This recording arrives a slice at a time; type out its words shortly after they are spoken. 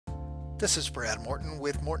This is Brad Morton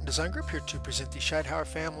with Morton Design Group, here to present the Scheithauer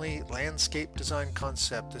family landscape design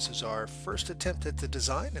concept. This is our first attempt at the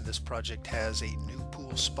design, and this project has a new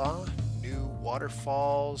pool spa, new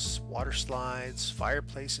waterfalls, water slides,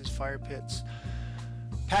 fireplaces, fire pits,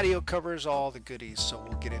 patio covers, all the goodies. So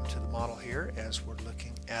we'll get into the model here. As we're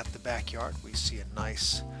looking at the backyard, we see a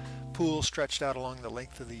nice pool stretched out along the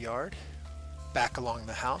length of the yard. Back along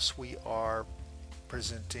the house, we are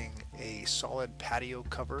presenting a solid patio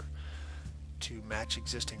cover to match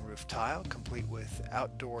existing roof tile, complete with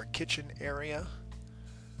outdoor kitchen area,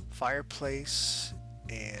 fireplace,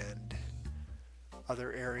 and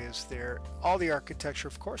other areas there. All the architecture,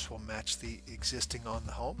 of course, will match the existing on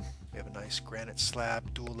the home. We have a nice granite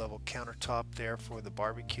slab, dual level countertop there for the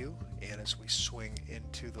barbecue, and as we swing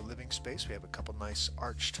into the living space, we have a couple nice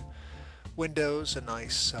arched windows, a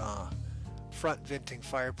nice front venting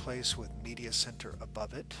fireplace with media center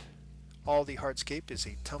above it. All the hardscape is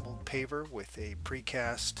a tumbled paver with a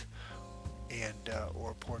precast and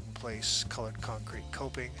or poured in place colored concrete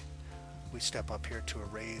coping. We step up here to a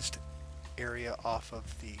raised area off of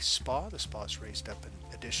the spa. The spa is raised up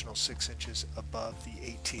an additional 6 inches above the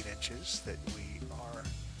 18 inches that we are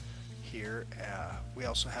here. We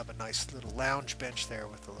also have a nice little lounge bench there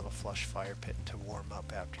with a little flush fire pit to warm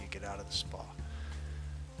up after you get out of the spa.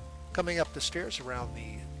 Coming up the stairs around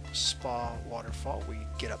the spa waterfall, we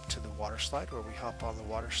get up to the water slide, where we hop on the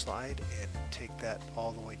water slide and take that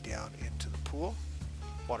all the way down into the pool.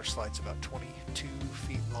 Water slide's about 22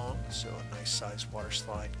 feet long, so a nice sized water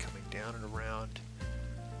slide coming down and around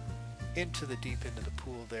into the deep end of the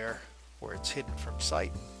pool there, where it's hidden from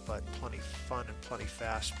sight, but plenty fun and plenty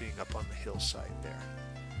fast being up on the hillside there.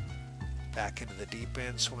 Back into the deep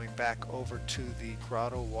end, swimming back over to the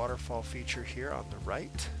grotto waterfall feature here on the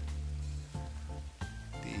right.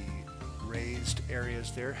 The raised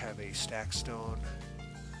areas there have a stack stone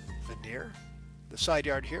veneer. The side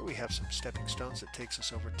yard here, we have some stepping stones that takes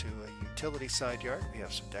us over to a utility side yard. We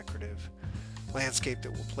have some decorative landscape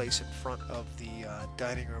that we'll place in front of the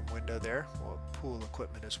dining room window there. Pool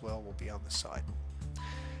equipment as well will be on the side.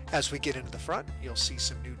 As we get into the front, you'll see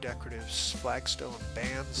some new decorative flagstone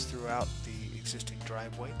bands throughout the existing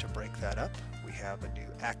driveway to break that up. We have a new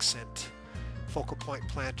accent focal point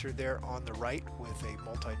planter there on the right with a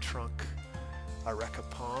multi-trunk areca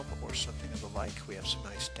palm or something of the like. We have some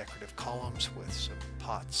nice decorative columns with some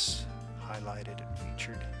pots highlighted and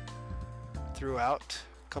featured throughout.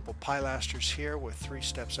 A couple pilasters here with 3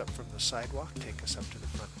 steps up from the sidewalk take us up to the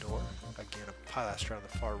front door. Again, a pilaster on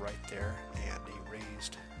the far right there and a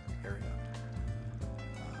raised area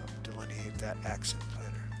delineate that accent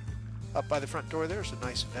planter. Up by the front door there's a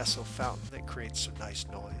nice vessel fountain that creates some nice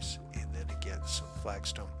noise, and then again some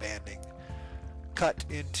flagstone banding cut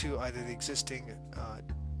into either the existing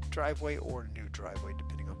driveway or new driveway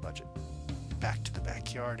depending on budget. Back to the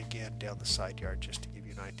backyard again, down the side yard, just to give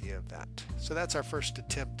you an idea of that. So that's our first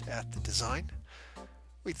attempt at the design.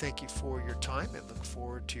 We thank you for your time and look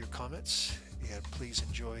forward to your comments, and please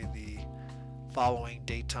enjoy the following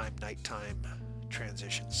daytime nighttime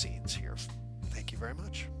transition scenes here. Thank you very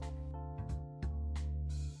much.